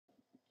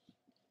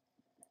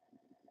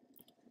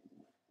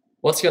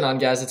What's going on,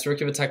 guys? It's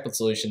Ricky with Technical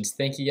Solutions.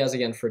 Thank you guys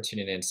again for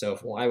tuning in. So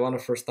I want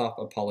to first off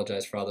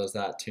apologize for all those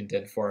that tuned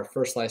in for our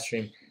first live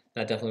stream.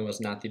 That definitely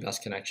was not the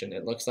best connection.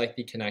 It looks like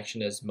the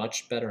connection is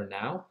much better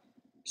now.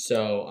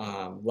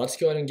 So let's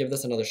go ahead and give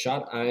this another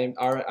shot. I've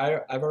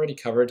already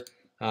covered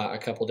a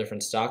couple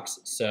different stocks.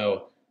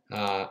 So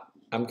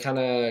I'm kind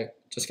of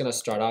just going to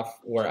start off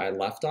where I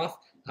left off.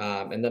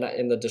 And then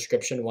in the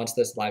description, once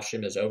this live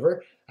stream is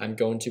over, I'm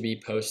going to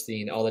be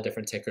posting all the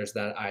different tickers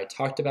that I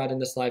talked about in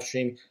this live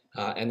stream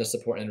and the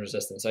support and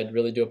resistance. I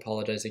really do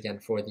apologize again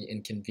for the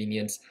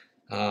inconvenience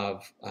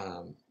of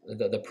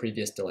the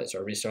previous delay. So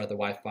I restarted the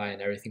Wi-Fi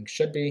and everything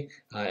should be,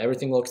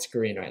 everything looks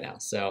green right now.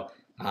 So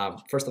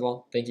first of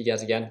all, thank you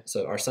guys again.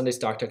 So our Sunday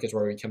Stock Talk is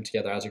where we come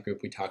together as a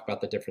group. We talk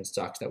about the different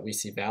stocks that we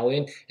see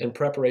value in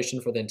preparation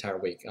for the entire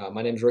week.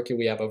 My name is Ricky.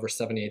 We have over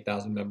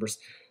 78,000 members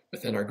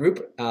within our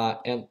group,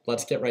 and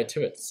let's get right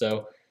to it.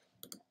 So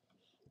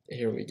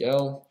here we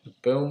go.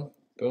 Boom,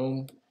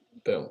 boom,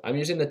 boom. I'm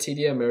using the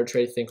TD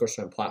Ameritrade Think or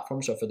Swim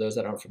platform. So for those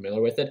that aren't familiar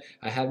with it,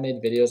 I have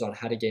made videos on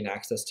how to gain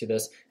access to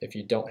this if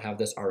you don't have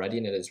this already,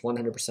 and it is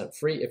 100%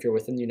 free if you're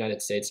within the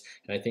United States.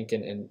 And I think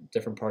in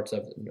different parts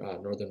of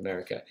Northern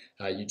America,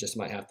 you just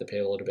might have to pay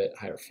a little bit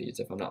higher fees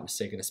if I'm not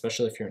mistaken,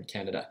 especially if you're in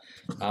Canada.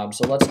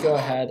 So let's go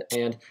ahead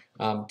and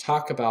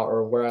talk about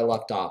or where I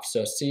left off.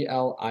 So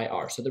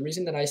CLIR. So the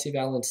reason that I see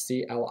value in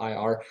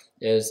CLIR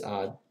is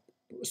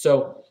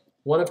so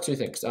one of two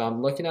things.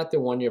 Looking at the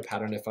 1 year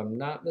pattern, if I'm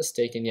not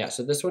mistaken, yeah.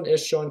 So this one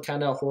is showing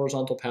kind of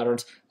horizontal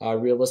patterns.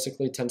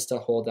 Realistically, tends to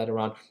hold at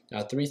around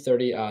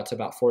 $3.30 to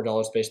about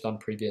 $4 based on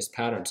previous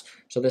patterns.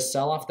 So this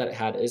sell-off that it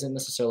had isn't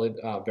necessarily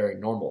very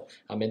normal.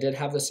 It did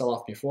have the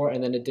sell-off before,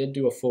 and then it did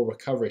do a full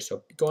recovery.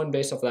 So going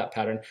based off of that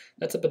pattern,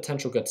 that's a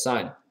potential good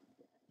sign.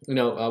 You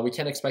know, we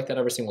can't expect that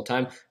every single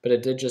time, but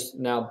it did just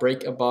now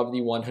break above the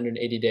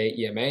 180-day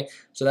EMA.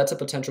 So that's a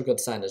potential good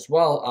sign as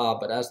well.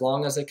 But as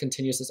long as it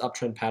continues this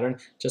uptrend pattern,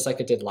 just like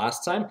it did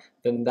last time,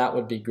 then that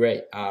would be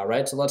great,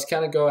 right? So let's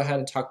kind of go ahead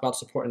and talk about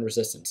support and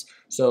resistance.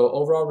 So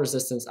overall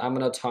resistance, I'm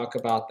going to talk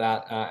about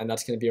that, and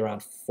that's going to be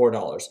around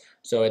 $4.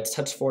 So it's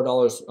touched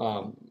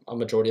 $4 a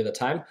majority of the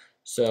time.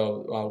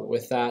 So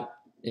with that,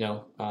 you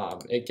know,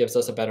 it gives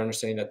us a better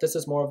understanding that this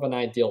is more of an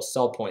ideal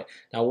sell point.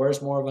 Now, where's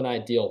more of an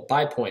ideal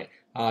buy point?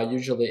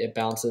 Usually it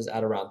bounces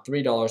at around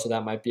 $3, so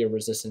that might be a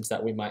resistance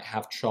that we might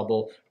have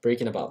trouble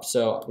breaking above.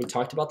 So we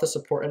talked about the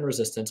support and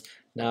resistance.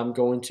 Now I'm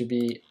going to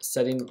be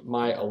setting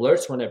my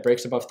alerts when it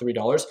breaks above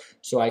 $3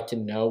 so I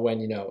can know when,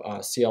 you know,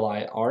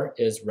 CLIR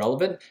is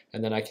relevant,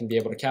 and then I can be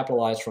able to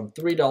capitalize from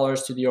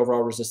 $3 to the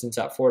overall resistance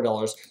at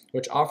 $4,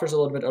 which offers a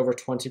little bit over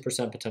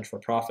 20% potential for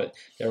profit,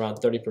 around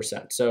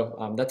 30%.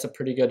 So that's a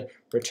pretty good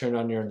return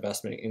on your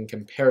investment in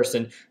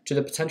comparison to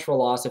the potential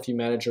loss if you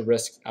manage your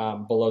risk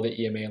below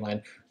the EMA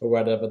line or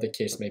whatever the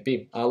case may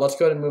be. Let's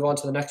go ahead and move on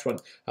to the next one.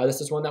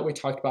 This is one that we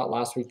talked about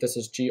last week. This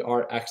is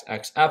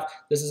GRXXF.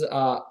 This is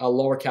a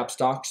lower cap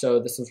stock, so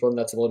this is one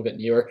that's a little bit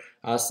newer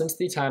since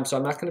the time. So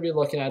I'm not going to be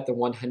looking at the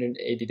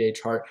 180-day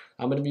chart.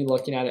 I'm going to be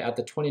looking at it at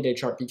the 20-day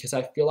chart because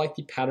I feel like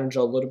the patterns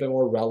are a little bit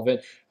more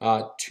relevant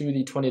to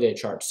the 20-day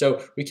chart.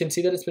 So we can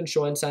see that it's been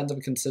showing signs of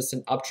a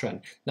consistent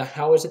uptrend. Now,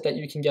 how is it that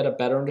you can get a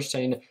better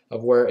understanding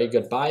of where a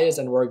good buy is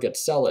and where a good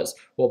sell is?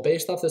 Well,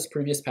 based off this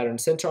previous pattern,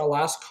 since our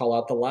last call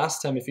out, the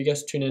last time, if you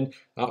guys tune in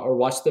or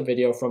watch the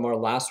video from our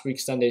last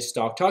week's Sunday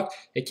Stock Talk,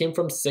 it came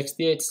from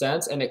 68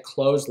 cents and it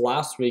closed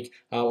last week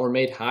or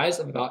made highs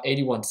of about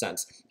 81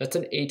 cents. That's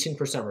an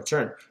 18%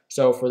 return.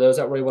 So for those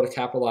that were able to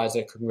capitalize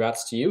it,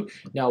 congrats to you.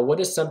 Now,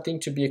 what is something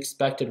to be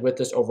expected with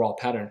this overall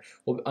pattern?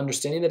 Well,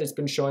 understanding that it's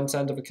been showing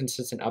signs of a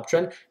consistent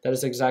uptrend, that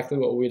is exactly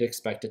what we'd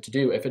expect it to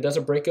do. If it does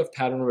a breakout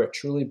pattern where it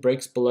truly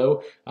breaks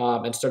below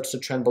and starts to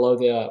trend below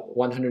the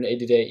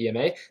 180-day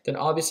EMA, then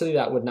obviously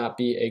that would not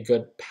be a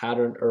good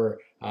pattern or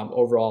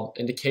overall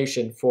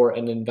indication for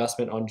an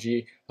investment on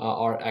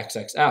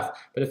GRXXF.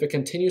 But if it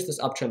continues this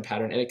uptrend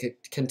pattern and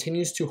it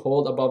continues to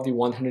hold above the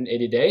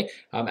 180-day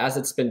as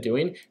it's been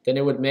doing, then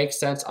it would make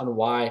sense on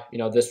why, you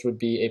know, this would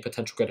be a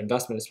potential good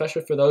investment,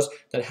 especially for those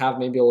that have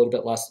maybe a little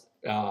bit less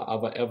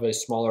of a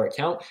smaller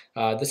account.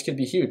 This could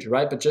be huge,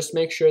 right? But just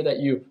make sure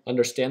that you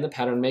understand the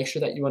pattern. Make sure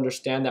that you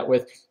understand that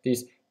with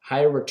these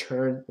higher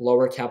return,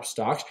 lower cap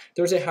stocks,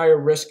 there's a higher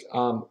risk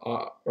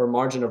or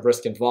margin of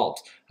risk involved.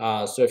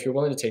 So if you're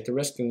willing to take the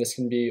risk, then this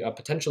can be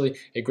potentially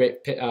a great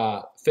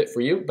fit for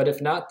you. But if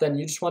not, then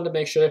you just want to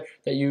make sure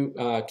that you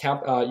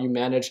you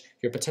manage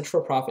your potential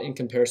for profit in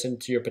comparison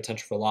to your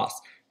potential for loss.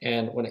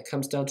 And when it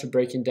comes down to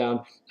breaking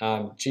down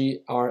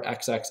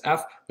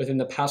GRXXF, within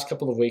the past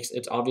couple of weeks,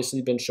 it's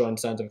obviously been showing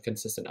signs of a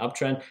consistent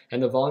uptrend,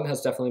 and the volume has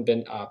definitely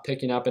been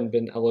picking up and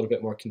been a little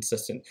bit more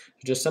consistent.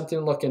 So just something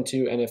to look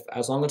into, and if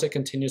as long as it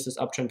continues this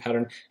uptrend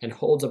pattern and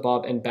holds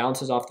above and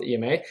bounces off the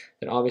EMA,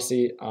 then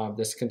obviously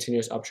this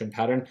continuous uptrend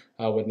pattern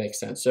would make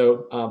sense.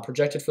 So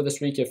projected for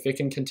this week, if it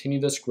can continue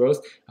this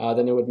growth,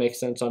 then it would make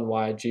sense on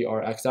why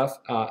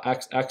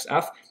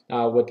GRXXF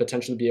would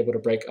potentially be able to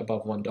break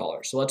above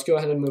 $1. So let's go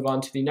ahead and move on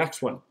to the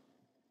next one.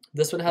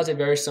 This one has a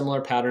very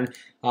similar pattern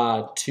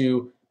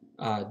to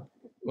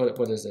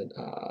what is it?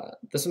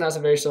 This one has a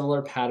very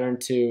similar pattern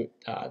to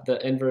the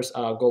inverse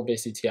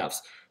gold-based ETFs.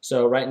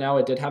 So right now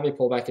it did have a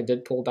pullback. It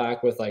did pull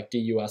back with like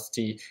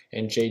DUST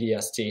and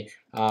JDST,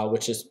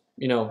 which is,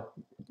 you know,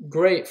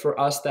 great for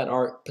us that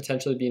are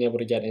potentially being able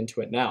to get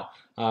into it now.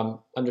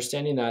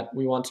 Understanding that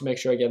we want to make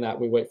sure, again, that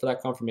we wait for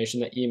that confirmation.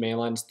 The EMA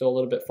line is still a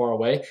little bit far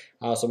away,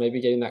 so maybe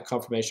getting that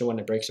confirmation when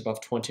it breaks above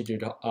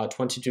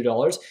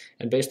 $22.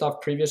 And based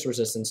off previous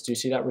resistance, do you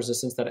see that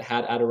resistance that it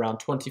had at around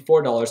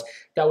 $24?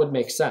 That would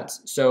make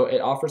sense. So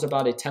it offers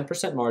about a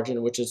 10%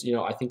 margin, which is, you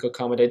know, I think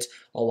accommodates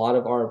a lot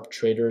of our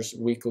traders'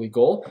 weekly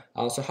goal.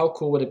 So how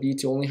cool would it be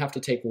to only have to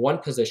take one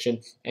position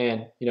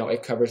and, you know,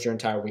 it covers your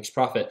entire week's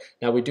profit?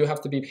 Now we do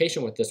have to be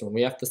patient with this one.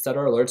 We have to set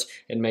our alerts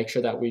and make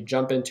sure that we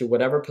jump into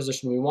whatever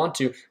position we want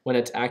to when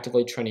it's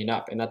actively trending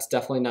up. And that's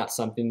definitely not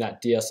something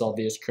that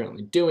DSLV is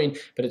currently doing,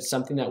 but it's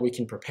something that we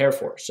can prepare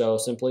for. So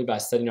simply by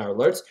setting our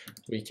alerts,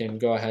 we can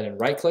go ahead and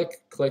right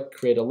click,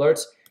 create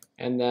alerts,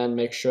 and then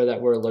make sure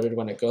that we're alerted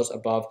when it goes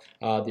above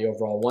the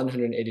overall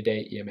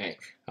 180-day EMA.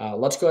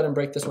 Let's go ahead and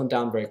break this one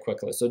down very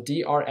quickly. So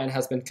DRN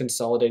has been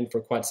consolidating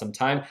for quite some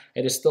time.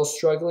 It is still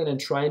struggling and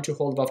trying to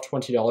hold above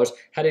 $20.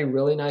 Had a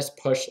really nice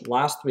push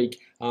last week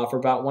for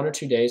about 1 or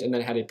 2 days and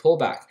then had a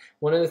pullback.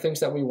 One of the things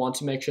that we want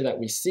to make sure that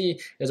we see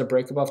is a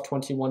break above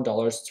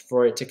 $21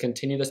 for it to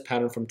continue this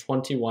pattern from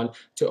 $21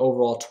 to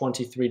overall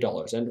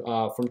 $23. And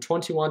from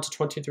 $21 to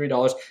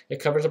 $23,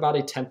 it covers about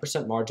a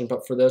 10% margin.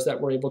 But for those that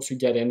were able to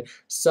get in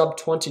sub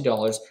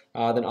 $20,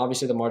 then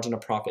obviously the margin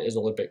of profit is a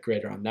little bit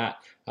greater on that.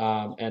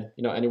 And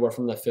you know, anywhere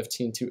from the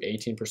 15 to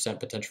 18%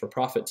 potential for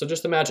profit. So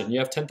just imagine you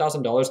have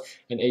 $10,000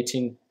 and a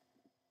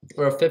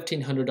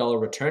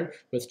 $1,500 return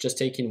with just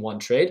taking one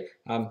trade.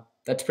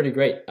 That's pretty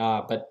great.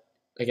 But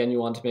again, you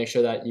want to make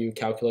sure that you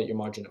calculate your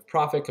margin of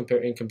profit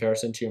in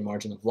comparison to your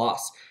margin of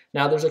loss.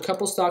 Now, there's a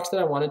couple stocks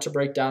that I wanted to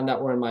break down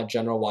that were in my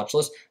general watch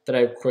list that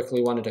I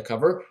quickly wanted to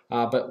cover.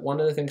 But one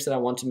of the things that I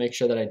want to make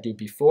sure that I do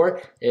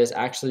before is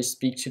actually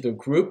speak to the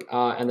group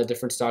and the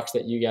different stocks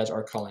that you guys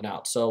are calling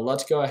out. So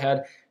let's go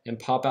ahead and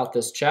pop out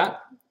this chat.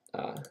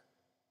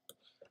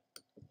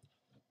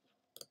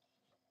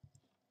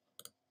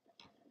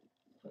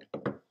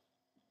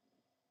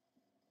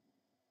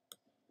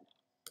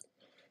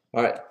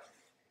 All right.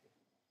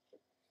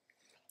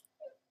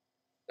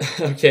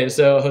 Okay,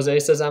 so Jose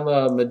says I'm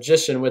a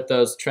magician with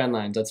those trend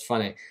lines. That's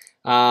funny.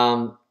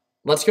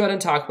 Let's go ahead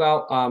and talk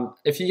about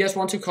if you guys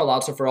want to call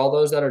out. So for all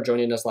those that are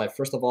joining us live,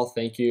 first of all,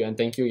 thank you, and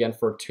thank you again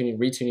for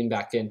retuning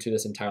back into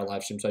this entire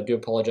live stream. So I do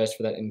apologize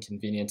for that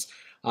inconvenience.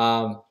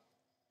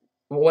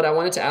 What I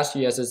wanted to ask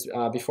you guys is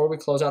before we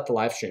close out the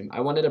live stream,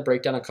 I wanted to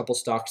break down a couple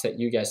stocks that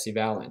you guys see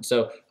value in.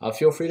 So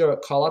feel free to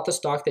call out the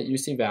stock that you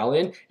see value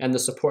in and the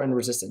support and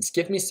resistance.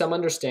 Give me some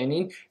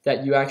understanding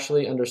that you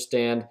actually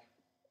understand,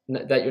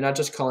 that you're not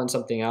just calling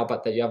something out,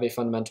 but that you have a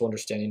fundamental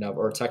understanding of,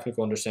 or a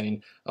technical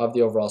understanding of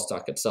the overall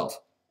stock itself.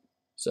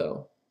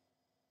 So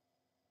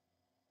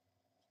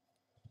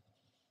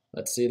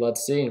let's see.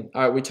 All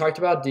right, we talked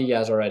about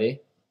DGAS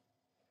already.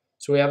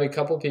 So we have a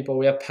couple people.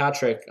 We have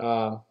Patrick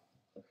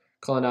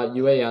calling out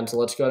UAN. So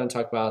let's go ahead and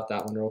talk about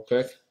that one real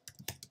quick.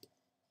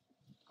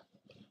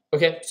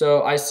 Okay,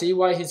 so I see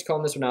why he's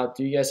calling this one out.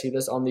 Do you guys see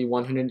this on the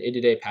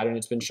 180-day pattern?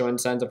 It's been showing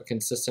signs of a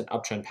consistent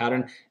uptrend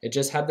pattern. It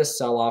just had this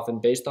sell-off,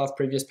 and based off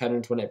previous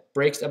patterns, when it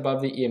breaks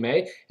above the EMA,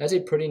 it has a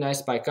pretty nice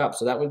spike up.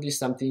 So that would be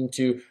something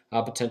to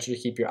potentially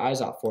keep your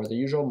eyes out for. The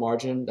usual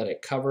margin that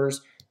it covers,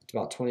 it's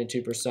about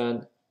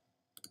 22%.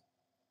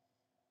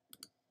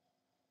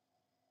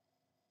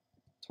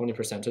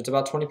 20%. So it's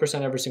about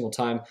 20% every single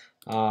time.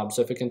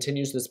 So if it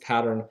continues this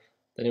pattern,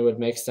 then it would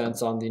make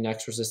sense on the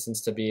next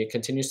resistance to be, it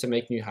continues to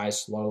make new highs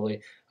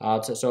slowly,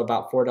 so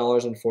about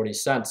 $4.40.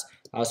 So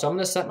I'm going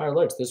to set my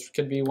alerts. This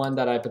could be one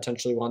that I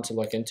potentially want to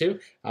look into.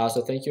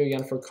 So thank you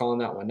again for calling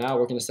that one out.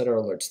 We're going to set our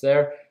alerts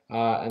there.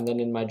 And then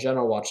in my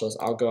general watch list,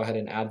 I'll go ahead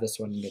and add this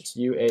one. It's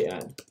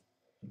UAN.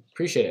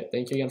 Appreciate it.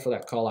 Thank you again for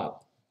that call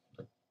out.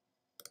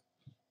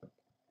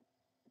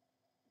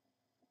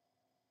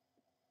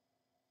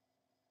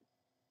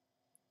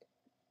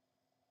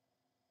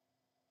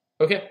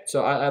 Okay,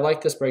 so I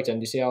like this breakdown.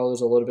 Do you see how it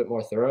was a little bit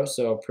more thorough?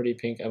 So pretty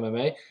pink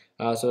MMA.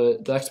 So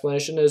the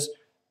explanation is,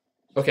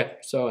 okay,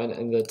 so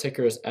and the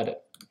ticker is edit.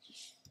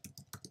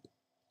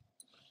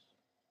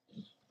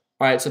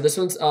 All right, so this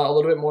one's a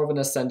little bit more of an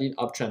ascending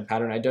uptrend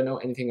pattern. I don't know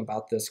anything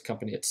about this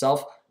company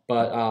itself,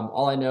 but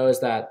all I know is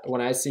that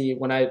when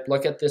I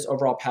look at this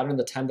overall pattern,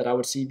 the time that I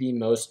would see the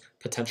most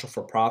potential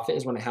for profit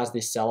is when it has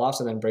these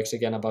sell-offs and then breaks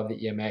again above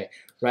the EMA.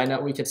 Right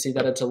now, we can see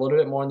that it's a little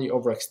bit more on the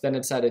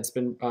overextended side. It's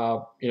been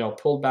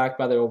pulled back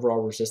by the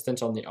overall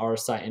resistance on the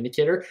RSI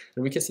indicator,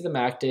 and we can see the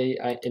MACD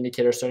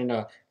indicator starting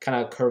to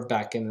kind of curve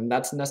back in, and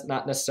that's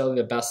not necessarily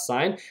the best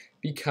sign,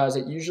 because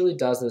it usually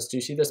does this. Do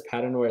you see this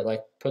pattern where it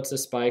like puts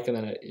this spike and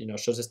then it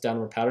shows this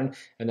downward pattern,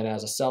 and then it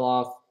has a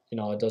sell-off?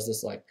 It does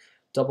this like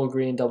double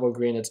green.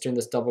 It's doing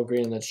this double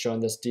green, and it's showing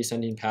this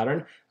descending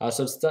pattern.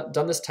 So it's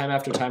done this time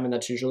after time, and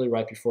that's usually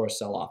right before a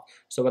sell-off.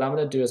 So what I'm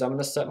going to do is I'm going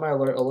to set my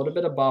alert a little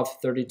bit above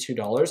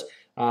 $32,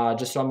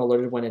 just so I'm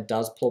alerted when it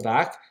does pull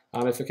back.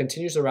 If it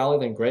continues to rally,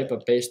 then great,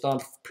 but based on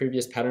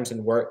previous patterns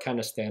and where it kind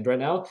of stands right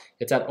now,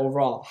 it's at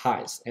overall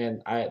highs,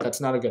 and that's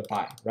not a good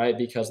buy, right?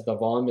 Because the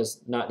volume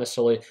is not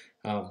necessarily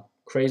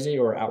crazy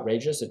or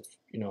outrageous. It's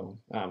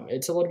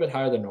it's a little bit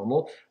higher than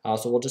normal,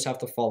 so we'll just have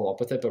to follow up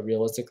with it. But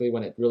realistically,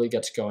 when it really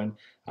gets going,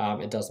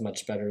 it does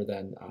much better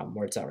than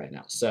where it's at right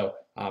now. So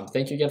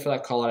thank you again for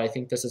that call out. I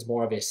think this is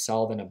more of a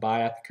sell than a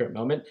buy at the current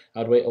moment.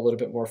 I'd wait a little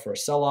bit more for a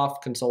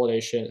sell-off,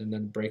 consolidation, and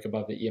then break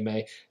above the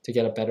EMA to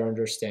get a better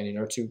understanding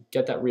or to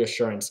get that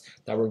reassurance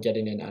that we're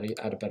getting in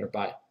at a better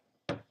buy.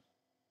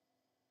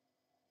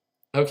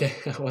 Okay,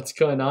 what's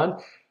going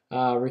on?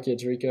 Ricky,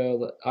 it's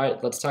Rico. All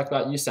right, let's talk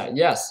about USAT.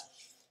 Yes.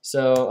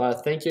 So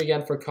thank you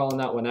again for calling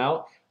that one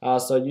out.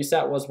 So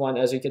USAT was one,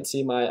 as you can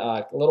see,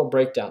 my little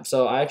breakdown.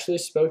 So I actually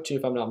spoke to,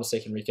 if I'm not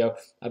mistaken, Rico,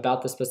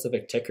 about the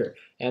specific ticker.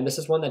 And this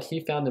is one that he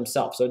found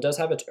himself. So it does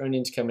have its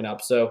earnings coming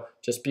up. So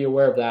just be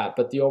aware of that.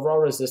 But the overall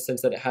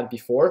resistance that it had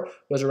before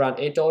was around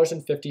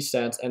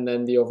 $8.50. And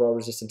then the overall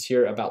resistance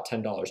here about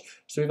 $10.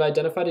 So we've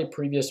identified a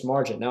previous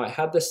margin. Now it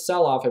had this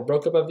sell-off. It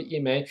broke above the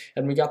EMA.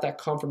 And we got that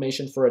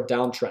confirmation for a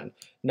downtrend.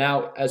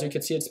 Now, as you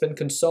can see, it's been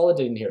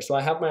consolidating here. So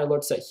I have my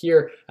alert set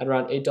here at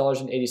around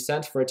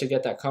 $8.80 for it to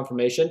get that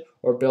confirmation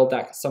or build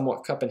that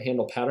somewhat cup and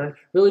handle pattern.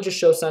 Really just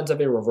show signs of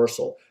a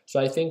reversal.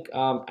 So I think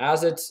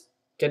as it's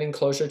getting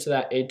closer to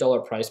that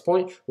 $8 price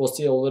point, we'll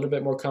see a little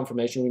bit more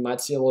confirmation. We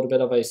might see a little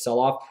bit of a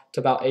sell-off to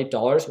about $8.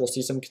 We'll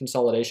see some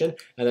consolidation,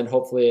 and then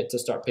hopefully it to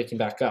start picking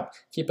back up.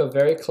 Keep a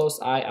very close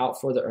eye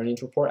out for the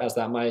earnings report, as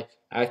that might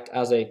act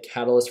as a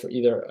catalyst for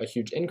either a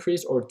huge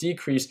increase or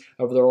decrease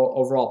of the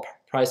overall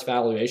price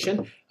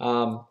valuation.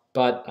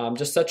 But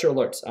just set your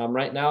alerts.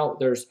 Right now,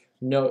 there's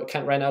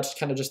right now it's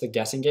kind of just a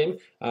guessing game.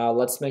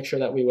 Let's make sure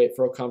that we wait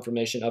for a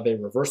confirmation of a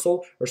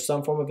reversal or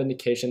some form of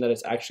indication that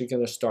it's actually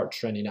going to start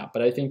trending up.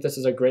 But I think this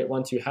is a great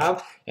one to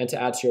have and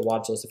to add to your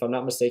watch list. If I'm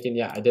not mistaken,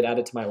 yeah, I did add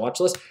it to my watch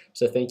list.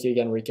 So thank you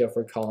again, Rico,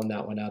 for calling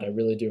that one out. I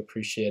really do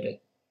appreciate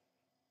it.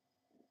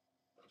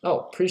 Oh,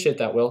 appreciate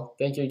that, Will.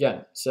 Thank you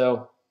again.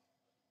 So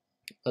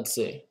let's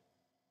see.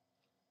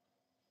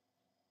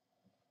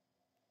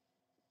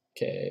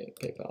 Okay,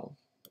 PayPal.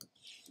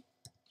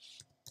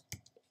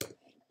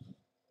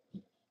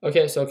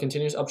 Okay, so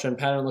continuous uptrend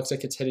pattern. Looks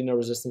like it's hitting no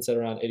resistance at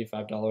around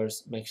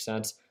 $85. Makes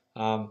sense.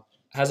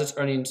 Has its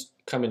earnings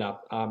coming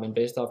up, and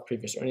based off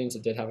previous earnings,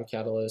 it did have a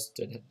catalyst.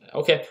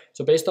 Okay,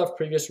 so based off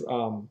previous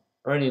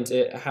earnings,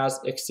 it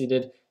has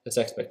exceeded its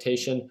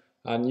expectation.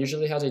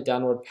 Usually has a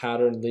downward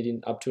pattern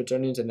leading up to its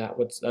earnings, and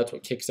that's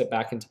what kicks it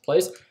back into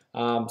place.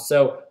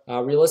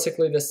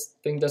 Realistically, this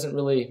thing doesn't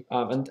really,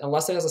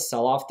 unless it has a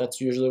sell-off, that's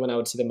usually when I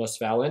would see the most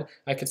value in.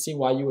 I could see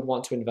why you would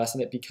want to invest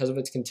in it because of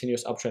its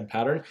continuous uptrend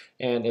pattern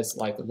and its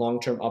like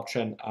long-term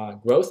uptrend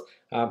growth.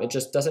 It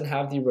just doesn't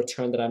have the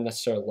return that I'm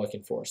necessarily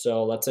looking for.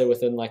 So let's say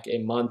within like a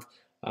month,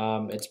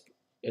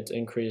 it's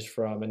increased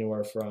from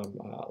anywhere from,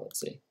 let's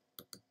see,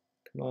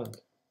 come on.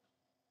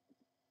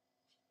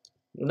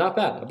 Not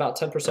bad, about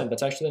 10%.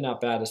 That's actually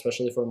not bad,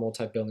 especially for a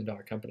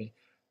multi-billion-dollar company.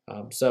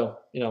 So,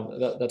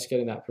 that's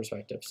getting that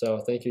perspective. So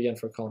thank you again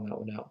for calling that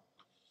one out.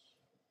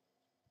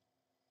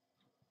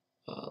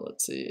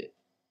 Let's see.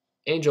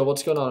 Angel,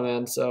 what's going on,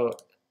 man? So,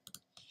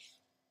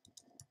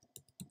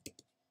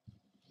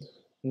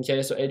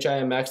 okay, so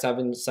HIMX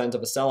having signs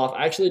of a sell-off.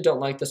 I actually don't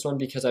like this one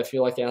because I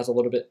feel like it has a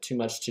little bit too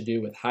much to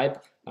do with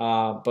hype.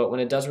 But when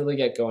it does really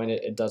get going,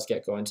 it does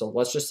get going. So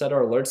let's just set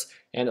our alerts.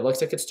 And it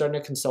looks like it's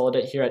starting to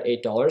consolidate here at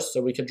 $8.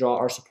 So we could draw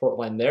our support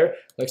line there.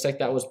 Looks like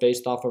that was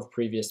based off of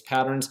previous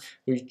patterns.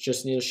 We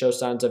just need to show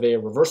signs of a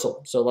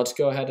reversal. So let's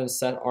go ahead and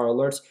set our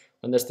alerts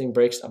when this thing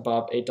breaks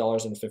above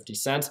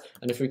 $8.50.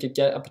 And if we could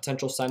get a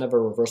potential sign of a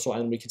reversal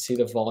and we could see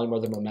the volume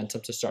or the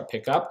momentum to start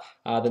pick up,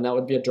 then that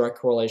would be a direct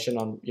correlation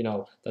on,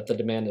 that the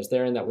demand is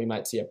there and that we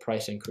might see a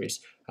price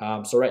increase.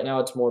 So right now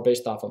it's more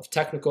based off of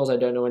technicals. I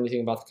don't know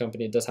anything about the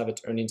company. It does have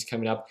its earnings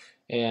coming up,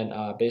 and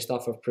based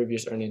off of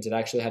previous earnings, it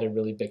actually had a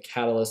really big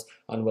catalyst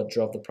on what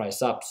drove the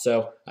price up.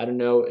 So I don't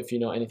know if you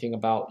know anything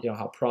about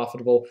how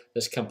profitable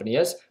this company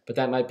is, but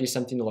that might be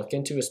something to look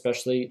into,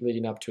 especially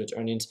leading up to its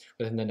earnings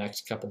within the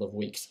next couple of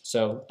weeks.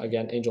 So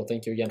again, Angel,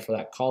 thank you again for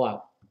that call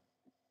out.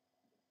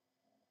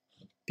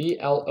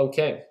 BLOK.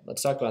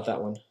 Let's talk about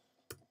that one.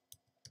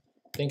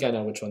 I think I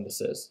know which one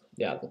this is.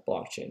 Yeah, the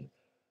blockchain.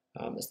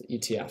 Is the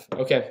ETF.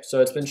 Okay,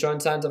 so it's been showing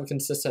signs of a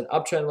consistent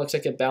uptrend. Looks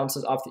like it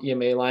bounces off the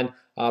EMA line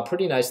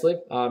pretty nicely.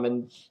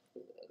 And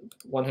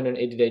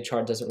 180-day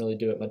chart doesn't really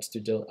do it much to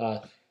do.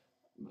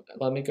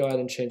 Let me go ahead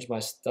and change my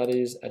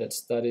studies, edit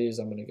studies.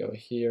 I'm going to go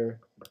here.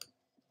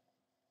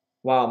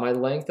 Wow, my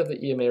length of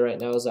the EMA right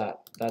now is that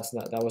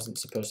wasn't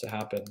supposed to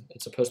happen.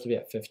 It's supposed to be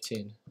at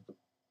 15.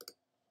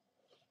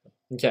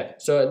 Okay,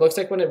 so it looks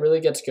like when it really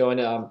gets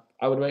going,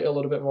 I would wait a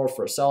little bit more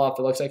for a sell-off.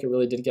 It looks like it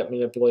really did get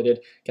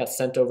manipulated, got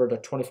sent over to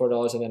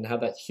 $24, and then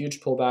had that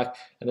huge pullback,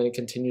 and then it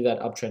continued that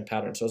uptrend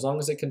pattern. So as long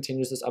as it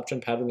continues this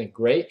uptrend pattern, then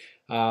great,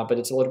 but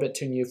it's a little bit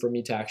too new for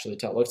me to actually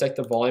tell. It looks like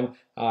the volume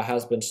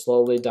has been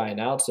slowly dying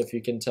out, so if you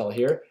can tell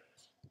here,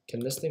 can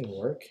this thing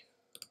work?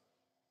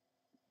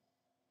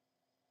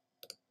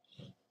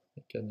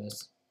 My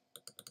goodness.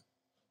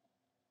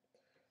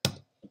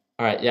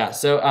 All right, yeah.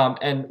 So,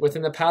 and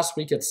within the past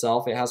week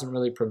itself, it hasn't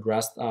really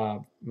progressed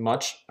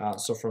much.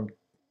 So from,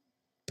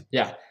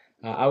 yeah,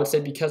 I would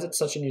say because it's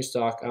such a new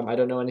stock, I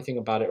don't know anything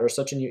about it, or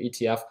such a new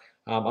ETF,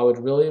 I would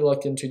really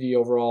look into the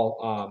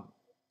overall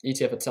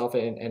ETF itself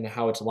and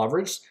how it's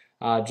leveraged.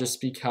 Just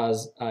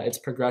because its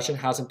progression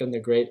hasn't been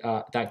that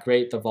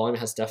great. The volume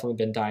has definitely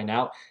been dying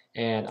out,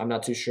 and I'm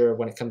not too sure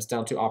when it comes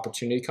down to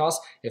opportunity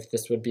cost if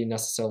this would be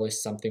necessarily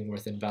something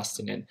worth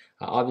investing in.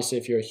 Obviously,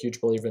 if you're a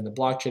huge believer in the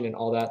blockchain and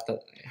all that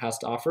it has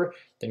to offer,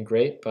 then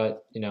great.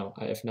 But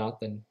if not,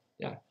 then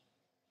yeah.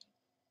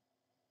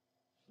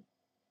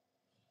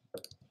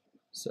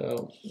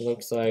 So it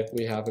looks like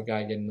we have a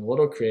guy getting a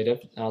little creative.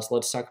 So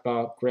let's talk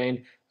about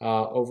grain.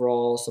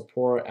 Overall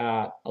support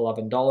at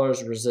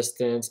 $11,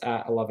 resistance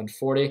at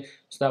 11.40.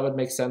 So that would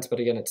make sense, but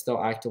again, it's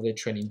still actively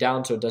trending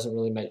down, so it doesn't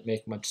really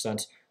make much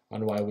sense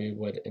on why we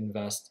would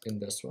invest in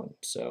this one.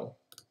 So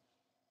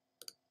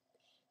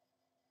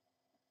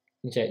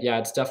okay, yeah,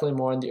 it's definitely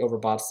more on the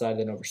overbought side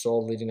than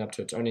oversold leading up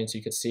to its earnings.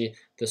 You could see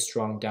this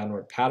strong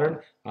downward pattern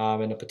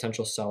and a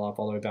potential sell-off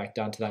all the way back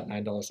down to that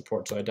 $9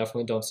 support. So I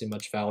definitely don't see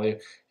much value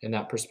in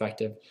that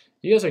perspective.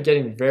 You guys are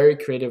getting very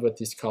creative with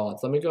these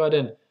call-outs. Let me go ahead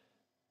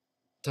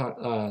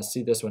and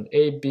see this one,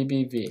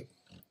 ABBV.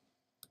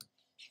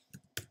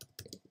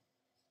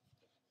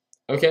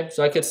 Okay,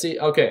 so I could see,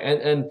 okay,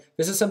 and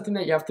this is something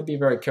that you have to be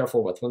very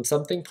careful with. When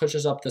something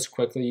pushes up this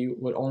quickly, you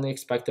would only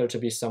expect there to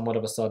be somewhat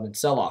of a sudden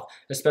sell-off,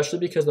 especially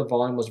because the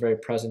volume was very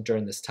present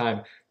during this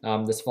time.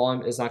 This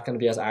volume is not going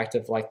to be as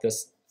active like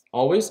this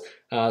always,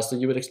 so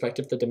you would expect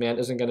if the demand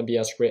isn't going to be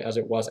as great as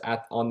it was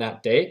on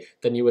that day,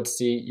 then you would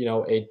see,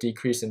 a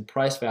decrease in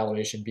price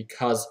valuation,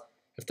 because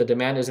if the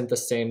demand isn't the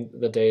same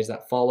the days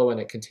that follow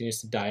and it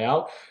continues to die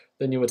out,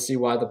 then you would see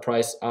why the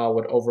price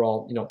would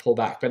overall, pull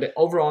back. But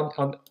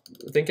overall,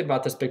 thinking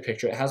about this big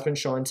picture, it has been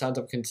showing signs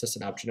of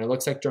consistent uptrend. It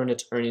looks like during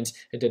its earnings,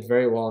 it did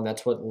very well, and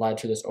that's what led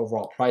to this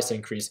overall price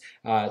increase.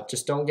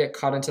 Just don't get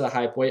caught into the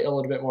hype. Wait a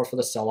little bit more for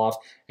the sell-off,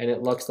 and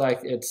it looks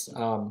like it's I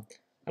don't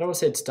want to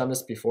say it's done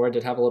this before. It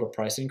did have a little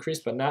price increase,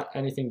 but not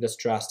anything this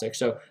drastic.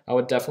 So I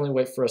would definitely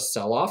wait for a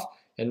sell-off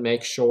and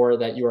make sure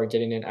that you are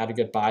getting in at a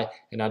good buy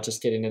and not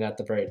just getting in at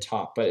the very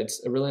top. But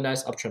it's a really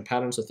nice uptrend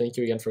pattern, so thank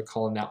you again for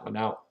calling that one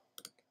out.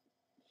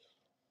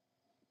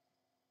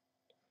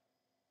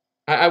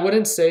 I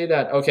wouldn't say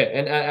that, okay,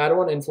 and I don't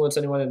want to influence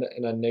anyone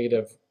in a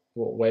negative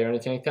way or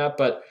anything like that,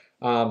 but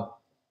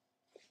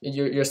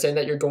you're saying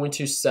that you're going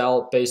to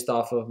sell based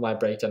off of my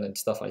breakdown and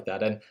stuff like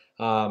that. And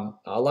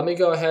let me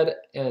go ahead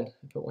and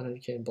put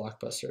 100K in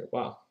Blockbuster.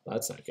 Wow,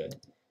 that's not good.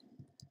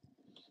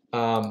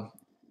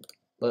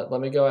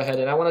 Let me go ahead,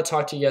 and I want to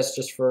talk to you guys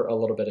just for a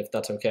little bit, if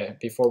that's okay,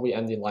 before we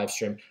end the live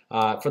stream.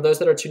 For those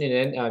that are tuning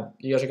in,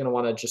 you guys are going to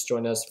want to just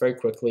join us very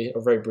quickly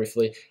or very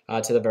briefly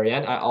to the very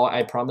end.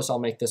 I promise I'll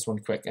make this one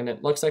quick, and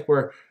it looks like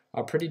we're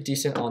pretty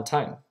decent on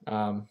time.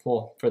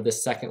 Well, for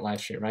this second live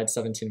stream, right?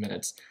 17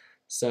 minutes.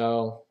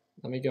 So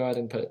let me go ahead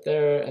and put it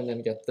there, and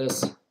then get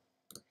this.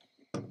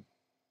 Let's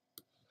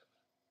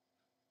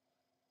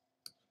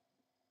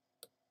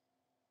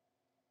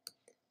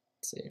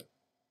see.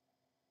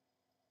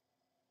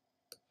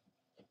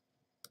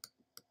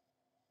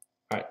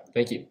 All right,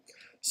 thank you.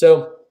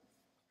 So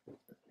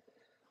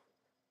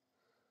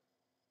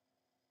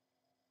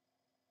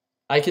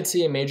I could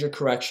see a major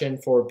correction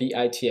for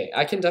BITA.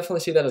 I can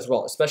definitely see that as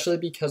well, especially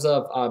because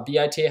of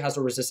BITA has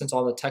a resistance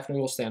on the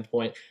technical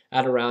standpoint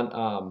at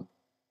around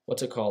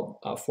what's it called,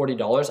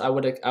 $40.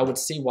 I would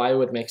see why it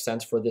would make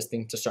sense for this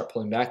thing to start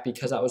pulling back,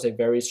 because that was a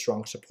very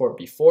strong support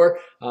before,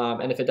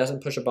 and if it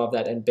doesn't push above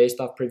that, and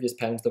based off previous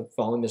patterns, the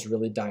volume is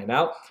really dying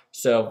out,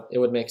 so it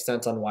would make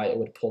sense on why it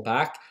would pull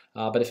back.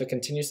 But if it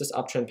continues this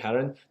uptrend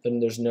pattern, then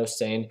there's no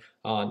saying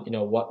on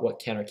what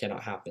can or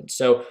cannot happen.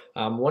 So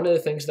one of the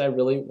things that I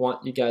really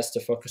want you guys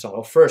to focus on,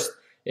 well, first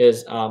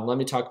is let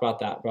me talk about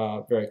that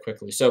very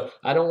quickly. So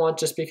I don't want,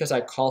 just because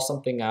I call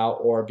something out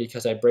or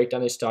because I break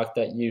down a stock,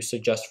 that you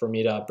suggest for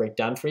me to break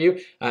down for you.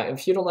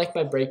 If you don't like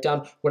my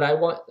breakdown, what I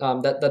want,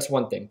 that's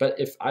one thing. But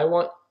if I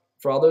want,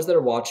 for all those that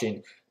are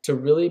watching, to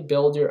really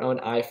build your own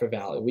eye for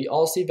value. We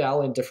all see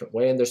value in a different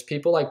way, and there's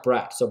people like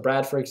Brad. So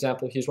Brad, for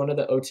example, he's one of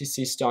the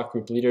OTC stock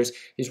group leaders.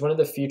 He's one of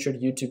the featured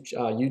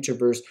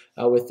YouTubers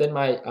within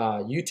my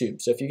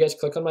YouTube. So if you guys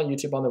click on my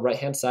YouTube on the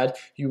right-hand side,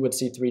 you would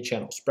see 3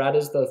 channels. Brad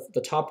is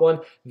the top one,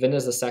 Vin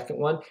is the second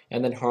one,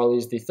 and then Harley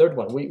is the third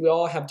one. We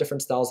all have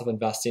different styles of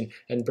investing,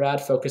 and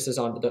Brad focuses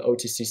on the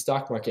OTC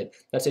stock market.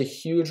 That's a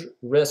huge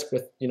risk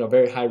with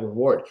very high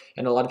reward,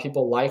 and a lot of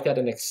people like that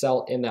and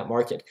excel in that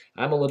market.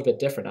 I'm a little bit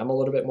different. I'm a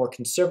little bit more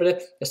conservative,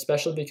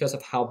 especially because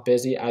of how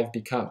busy I've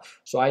become.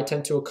 So I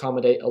tend to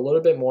accommodate a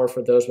little bit more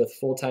for those with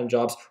full-time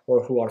jobs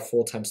or who are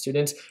full-time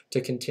students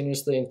to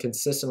continuously and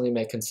consistently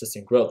make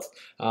consistent growth.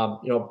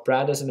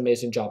 Brad does an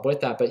amazing job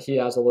with that, but he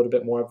has a little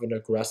bit more of an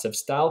aggressive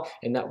style,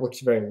 and that works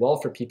very well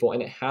for people,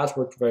 and it has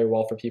worked very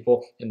well for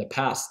people in the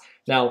past.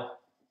 Now,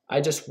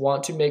 I just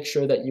want to make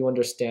sure that you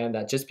understand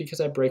that just because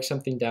I break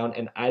something down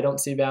and I don't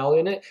see value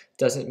in it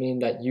doesn't mean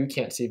that you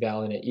can't see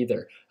value in it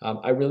either.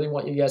 I really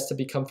want you guys to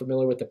become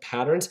familiar with the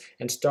patterns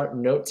and start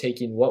note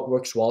taking what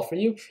works well for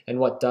you and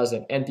what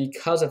doesn't. And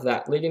because of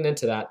that, leading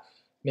into that,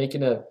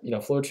 making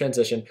a fluid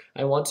transition,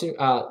 I want to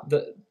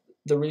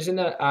the reason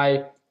that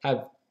I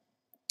have,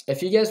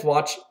 if you guys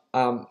watch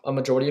a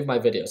majority of my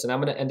videos, and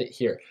I'm going to end it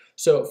here.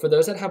 So for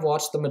those that have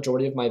watched the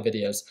majority of my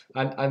videos,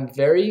 I'm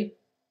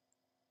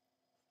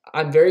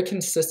very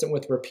consistent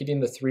with repeating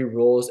the 3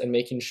 rules and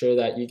making sure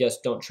that you guys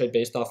don't trade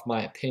based off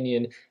my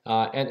opinion,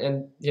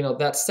 and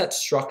that set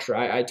structure.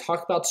 I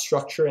talk about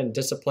structure and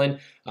discipline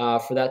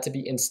for that to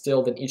be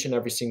instilled in each and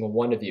every single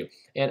one of you.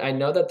 And I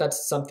know that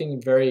that's something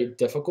very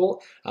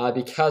difficult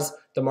because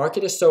the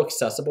market is so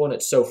accessible and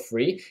it's so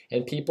free,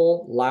 and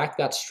people lack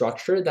that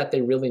structure that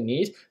they really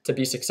need to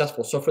be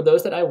successful. So for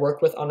those that I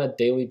work with on a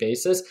daily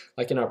basis,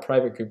 like in our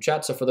private group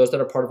chat, so for those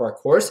that are part of our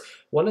course,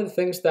 one of the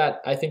things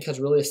that I think has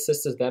really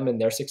assisted them in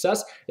their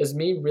success is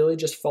me really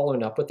just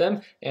following up with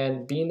them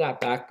and being that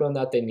backbone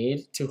that they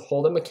need to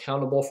hold them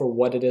accountable for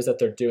what it is that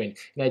they're doing.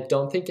 And I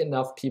don't think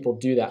enough people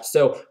do that.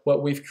 So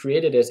what we've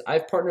created is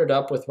I've partnered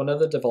up with one of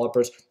the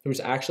developers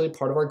who's actually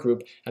part of our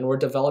group, and we're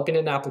developing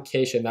an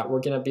application that we're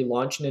going to be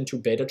launching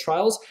into beta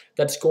trials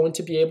that's going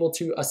to be able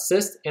to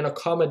assist and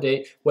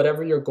accommodate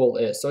whatever your goal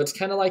is. So it's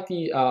kind of like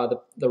the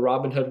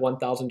Robinhood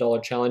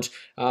 $1,000 challenge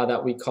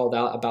that we called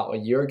out about a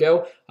year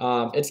ago.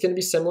 It's going to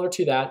be similar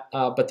to that,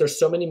 but there's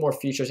so many more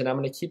features, and I'm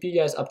going to keep you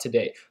guys up to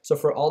date. So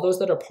for all those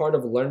that are part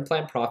of Learn,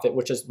 Plan, Profit,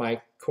 which is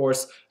my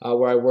course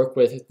where I work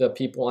with the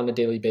people on a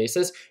daily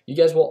basis, you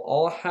guys will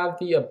all have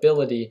the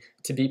ability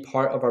to be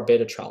part of our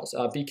beta trials.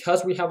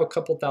 Because we have a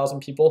couple thousand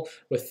people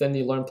within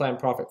the Learn, Plan,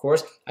 Profit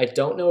course, I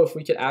don't know if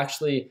we could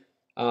actually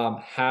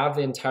have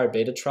the entire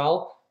beta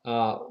trial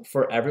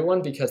for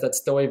everyone, because that's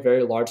still a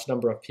very large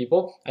number of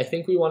people. I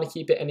think we want to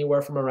keep it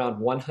anywhere from around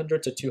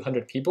 100 to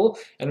 200 people,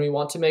 and we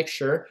want to make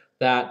sure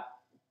that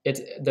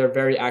they're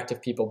very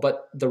active people.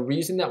 But the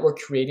reason that we're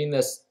creating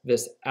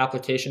this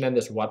application and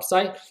this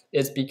website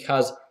is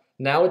because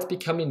now it's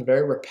becoming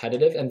very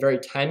repetitive and very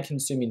time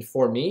consuming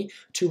for me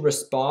to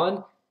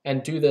respond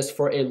and do this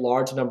for a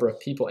large number of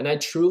people. And I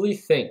truly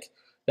think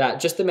that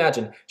just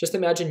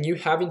imagine you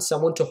having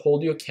someone to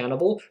hold you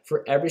accountable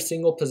for every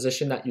single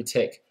position that you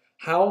take.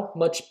 How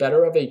much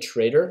better of a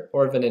trader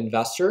or of an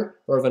investor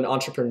or of an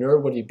entrepreneur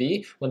would you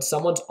be when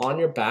someone's on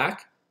your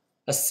back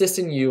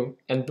assisting you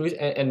and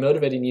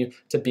motivating you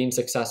to being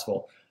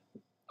successful?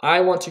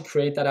 I want to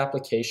create that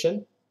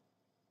application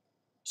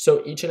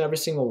so each and every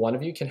single one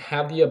of you can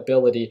have the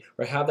ability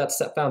or have that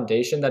set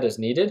foundation that is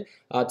needed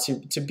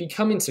to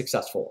becoming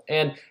successful.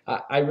 And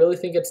I really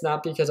think it's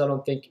not because I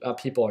don't think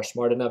people are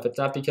smart enough. It's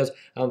not because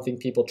I don't think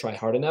people try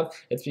hard enough.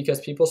 It's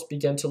because people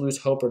begin to lose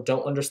hope or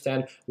don't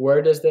understand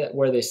where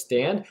they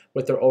stand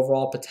with their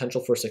overall potential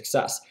for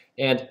success.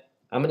 And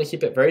I'm going to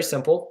keep it very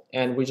simple,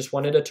 and we just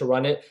wanted to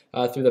run it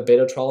through the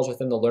beta trials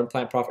within the Learn,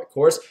 Plan, Profit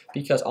course,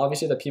 because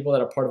obviously the people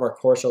that are part of our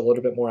course are a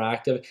little bit more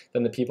active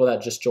than the people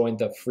that just joined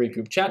the free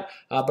group chat.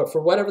 But for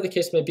whatever the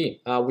case may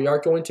be, we are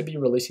going to be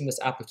releasing this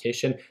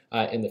application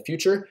in the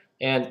future.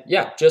 And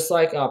yeah, just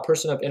like a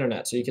person of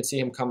internet, so you can see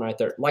him come right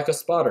there, like a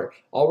spotter.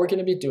 All we're going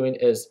to be doing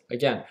is,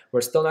 again,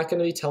 we're still not going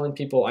to be telling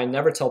people, I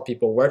never tell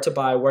people where to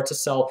buy, where to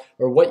sell,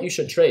 or what you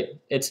should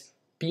trade. It's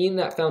being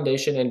that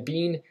foundation and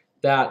being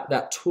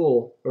that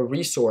tool or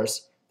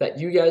resource that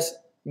you guys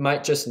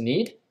might just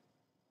need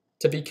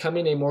to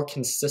becoming a more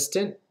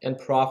consistent and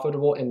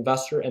profitable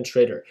investor and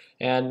trader.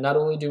 And not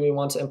only do we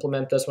want to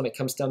implement this when it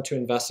comes down to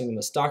investing in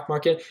the stock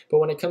market, but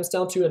when it comes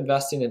down to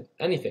investing in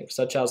anything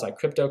such as like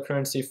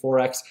cryptocurrency,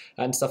 Forex,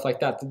 and stuff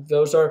like that.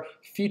 Those are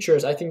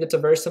features. I think it's a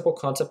very simple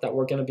concept that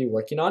we're going to be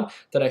working on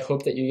that I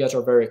hope that you guys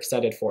are very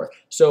excited for.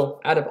 So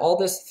out of all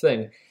this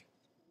thing,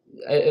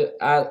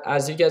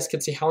 as you guys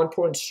can see how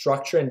important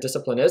structure and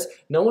discipline is,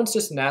 no one's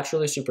just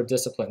naturally super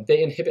disciplined.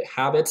 They inhibit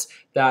habits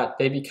that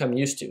they become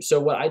used to. So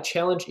what I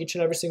challenge each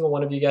and every single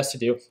one of you guys to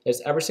do is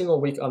every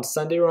single week on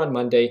Sunday or on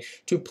Monday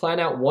to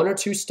plan out 1 or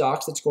 2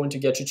 stocks that's going to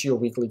get you to your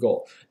weekly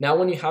goal. Now,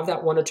 when you have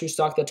that 1 or 2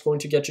 stock that's going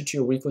to get you to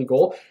your weekly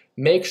goal,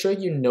 make sure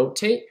you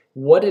notate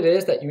what it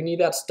is that you need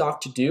that stock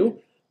to do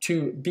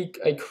to be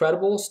a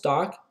credible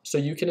stock so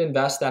you can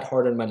invest that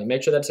hard-earned money.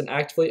 Make sure that's an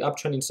actively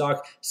uptrending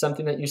stock,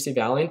 something that you see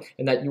value in,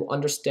 and that you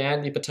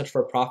understand the potential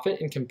for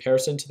profit in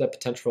comparison to the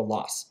potential for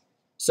loss.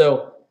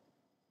 So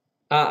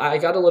I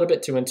got a little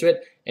bit too into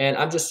it, and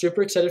I'm just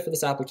super excited for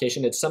this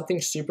application. It's something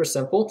super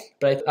simple,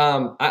 but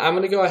I'm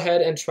going to go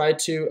ahead and try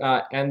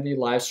to end the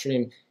live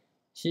stream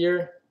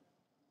here.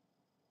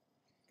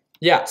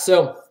 Yeah,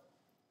 so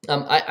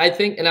I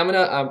think, and I'm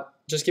going to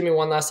just give me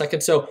one last second.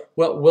 So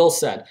what Will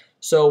said.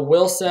 So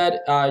Will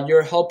said,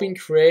 you're helping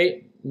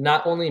create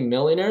not only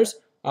millionaires,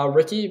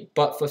 Ricky,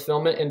 but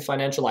fulfillment in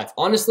financial life.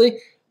 Honestly,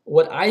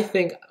 what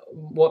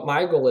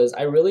my goal is,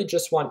 I really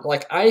just want,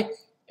 like I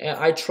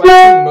try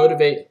to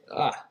motivate,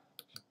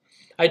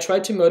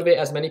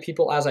 as many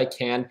people as I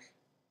can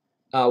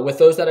with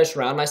those that I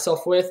surround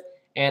myself with,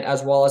 and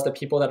as well as the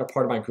people that are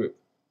part of my group.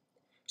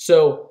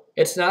 So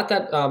it's not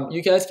that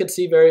you guys can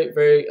see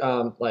very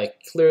like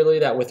clearly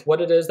that with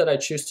what it is that I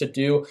choose to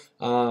do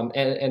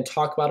and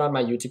talk about on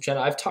my YouTube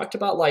channel. I've talked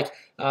about like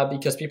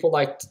because people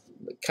like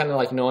kind of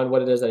like knowing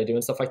what it is that I do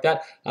and stuff like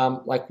that.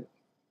 Like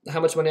how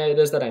much money it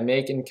is that I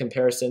make in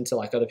comparison to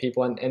like other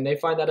people, and they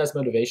find that as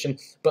motivation.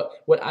 But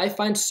what I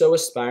find so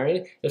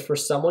aspiring is for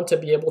someone to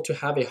be able to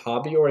have a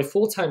hobby or a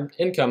full-time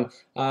income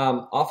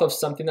off of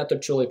something that they're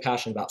truly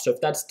passionate about. So if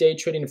that's day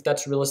trading, if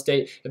that's real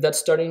estate, if that's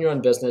starting your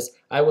own business,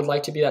 I would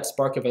like to be that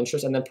spark of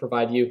interest and then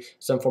provide you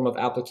some form of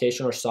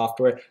application or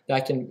software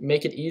that can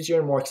make it easier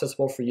and more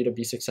accessible for you to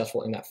be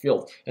successful in that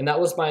field. And that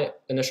was my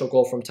initial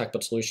goal from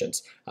TechButt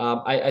Solutions.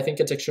 I think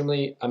it's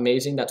extremely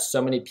amazing that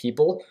so many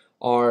people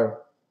are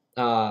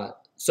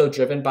so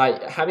driven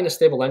by having a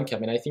stable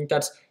income. And I think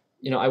that's,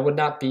 I would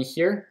not be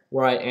here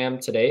where I am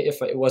today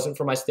if it wasn't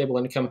for my stable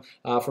income,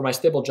 for my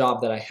stable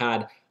job that I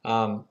had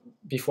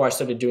before I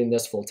started doing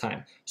this full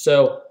time.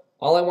 So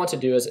all I want to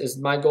do is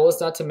my goal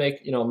is not to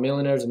make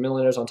millionaires and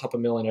millionaires on top of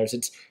millionaires.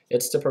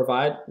 It's to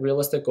provide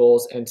realistic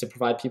goals and to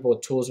provide people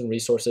with tools and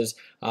resources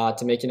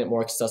to making it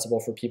more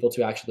accessible for people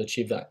to actually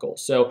achieve that goal.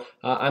 So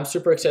I'm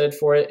super excited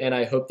for it, and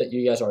I hope that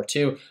you guys are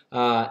too.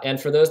 And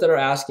for those that are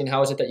asking,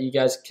 how is it that you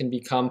guys can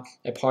become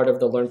a part of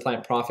the Learn,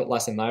 Plan, Profit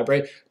lesson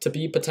library to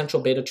be potential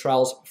beta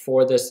trials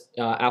for this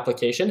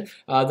application?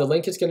 The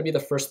link is going to be the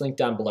first link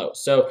down below.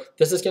 So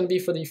this is going to be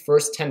for the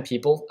first 10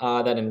 people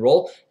that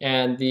enroll,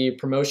 and the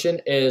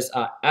promotion is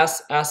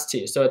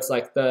SST. So it's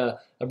like the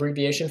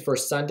abbreviation for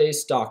Sunday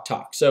Stock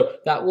Talk. So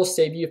that will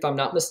save you, if I'm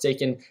not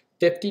mistaken,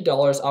 $50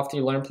 off the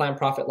Learn, Plan,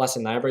 Profit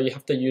lesson library. You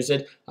have to use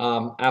it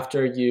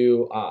after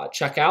you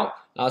check out.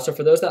 So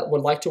for those that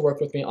would like to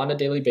work with me on a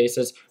daily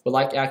basis, would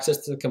like access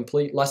to the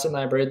complete lesson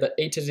library, the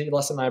A to Z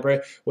lesson library,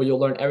 where you'll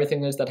learn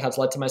everything that has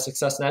led to my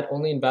success, not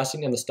only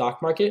investing in the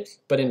stock market,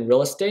 but in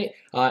real estate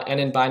and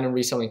in buying and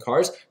reselling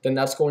cars, then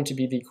that's going to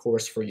be the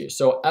course for you.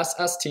 So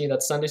SST,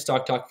 that's Sunday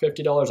Stock Talk,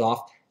 $50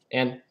 off,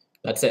 and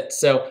that's it.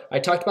 So I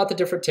talked about the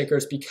different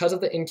tickers because of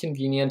the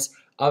inconvenience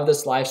of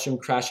this live stream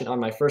crashing on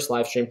my first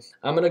live stream.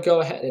 I'm going to go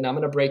ahead and I'm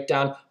going to break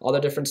down all the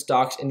different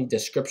stocks in the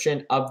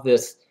description of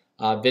this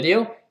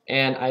video.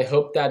 And I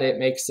hope that it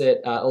makes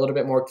it a little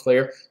bit more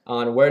clear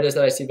on where it is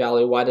that I see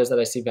value, why it is that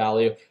I see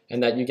value,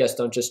 and that you guys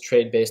don't just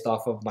trade based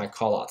off of my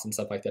call-outs and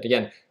stuff like that.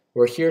 Again,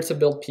 we're here to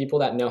build people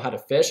that know how to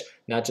fish,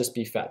 not just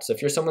be fed. So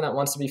if you're someone that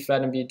wants to be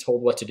fed and be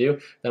told what to do,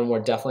 then we're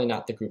definitely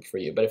not the group for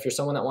you. But if you're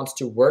someone that wants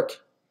to work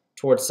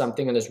towards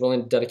something and is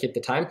willing to dedicate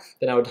the time,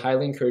 then I would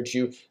highly encourage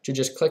you to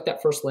just click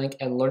that first link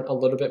and learn a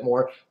little bit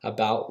more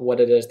about what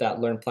it is that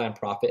Learn, Plan,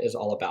 Profit is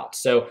all about.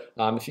 So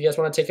if you guys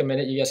want to take a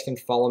minute, you guys can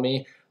follow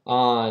me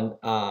on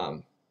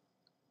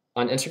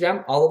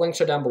Instagram. All the links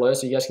are down below,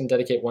 so you guys can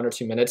dedicate 1 or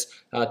 2 minutes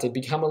to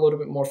become a little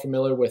bit more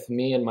familiar with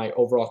me and my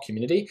overall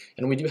community.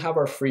 And we do have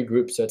our free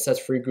group, so it says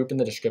free group in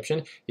the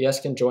description. You guys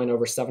can join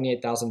over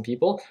 78,000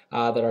 people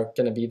that are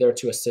going to be there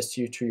to assist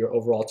you to your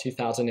overall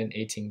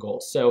 2018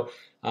 goals. So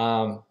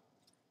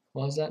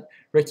what was that?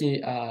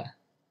 Ricky,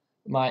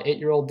 my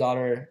 8-year-old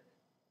daughter,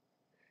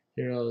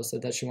 Hero,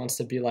 said that she wants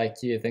to be like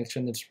you. Thanks for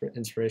the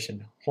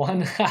inspiration.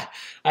 One,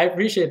 I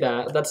appreciate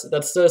that.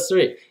 That's so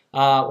sweet.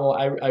 Well,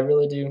 I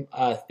really do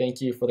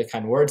thank you for the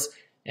kind words.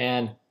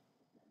 And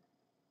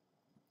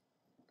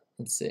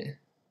let's see.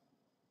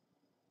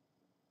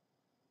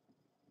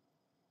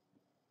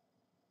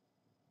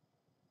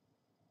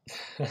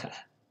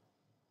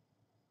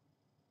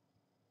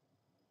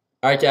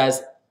 All right,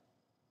 guys.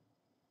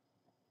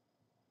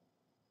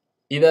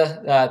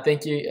 Ida,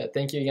 thank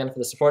you again for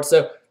the support.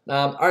 So,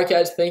 all right,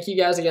 guys, thank you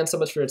guys again so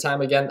much for your time.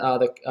 Again,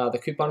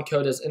 the coupon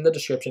code is in the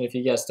description if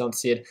you guys don't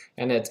see it,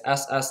 and it's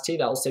SST.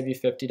 That will save you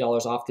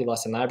 $50 off the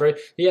lesson library.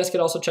 You guys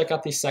could also check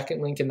out the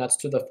second link, and that's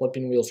to the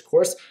Flipping Wheels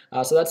course.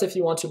 So that's if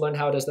you want to learn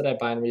how it is that I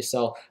buy and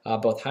resell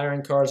both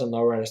higher-end cars and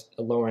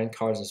lower-end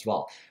cars as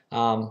well.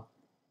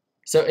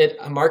 So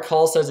Mark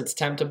Hall says it's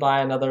time to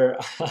buy another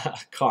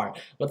car.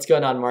 What's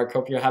going on, Mark?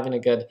 Hope you're having a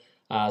good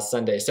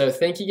Sunday. So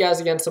thank you guys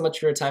again so much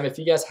for your time. If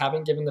you guys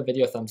haven't given the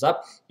video a thumbs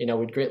up,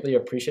 we'd greatly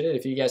appreciate it.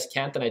 If you guys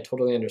can't, then I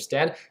totally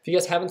understand. If you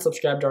guys haven't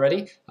subscribed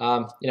already,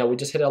 we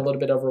just hit a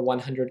little bit over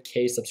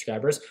 100K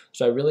subscribers.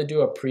 So I really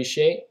do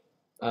appreciate,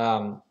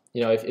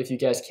 if you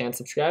guys can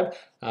subscribe,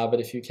 but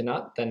if you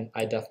cannot, then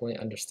I definitely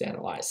understand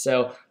why.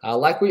 So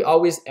like we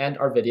always end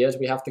our videos,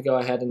 we have to go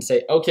ahead and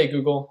say, okay,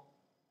 Google,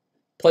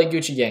 play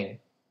Gucci Gang.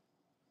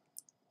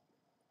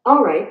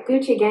 All right,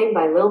 Gucci Gang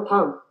by Lil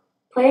Pump,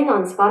 playing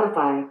on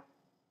Spotify.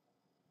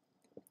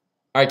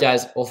 All right,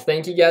 guys. Well,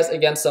 thank you guys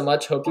again so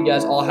much. Hope you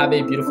guys all have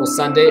a beautiful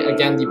Sunday.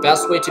 Again, the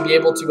best way to be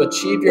able to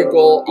achieve your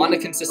goal on a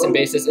consistent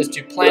basis is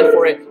to plan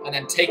for it and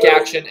then take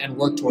action and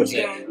work towards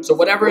it. So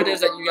whatever it is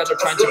that you guys are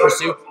trying to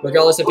pursue,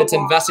 regardless if it's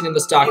investing in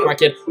the stock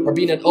market or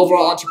being an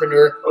overall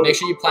entrepreneur, make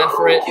sure you plan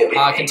for it.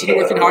 Continue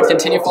working hard.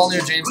 Continue following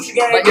your dreams.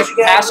 Let your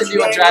passion do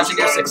what drives you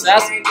to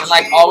success. And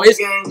like always,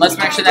 let's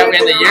make sure that we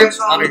end the year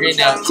on a green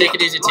note. Take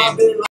it easy, team.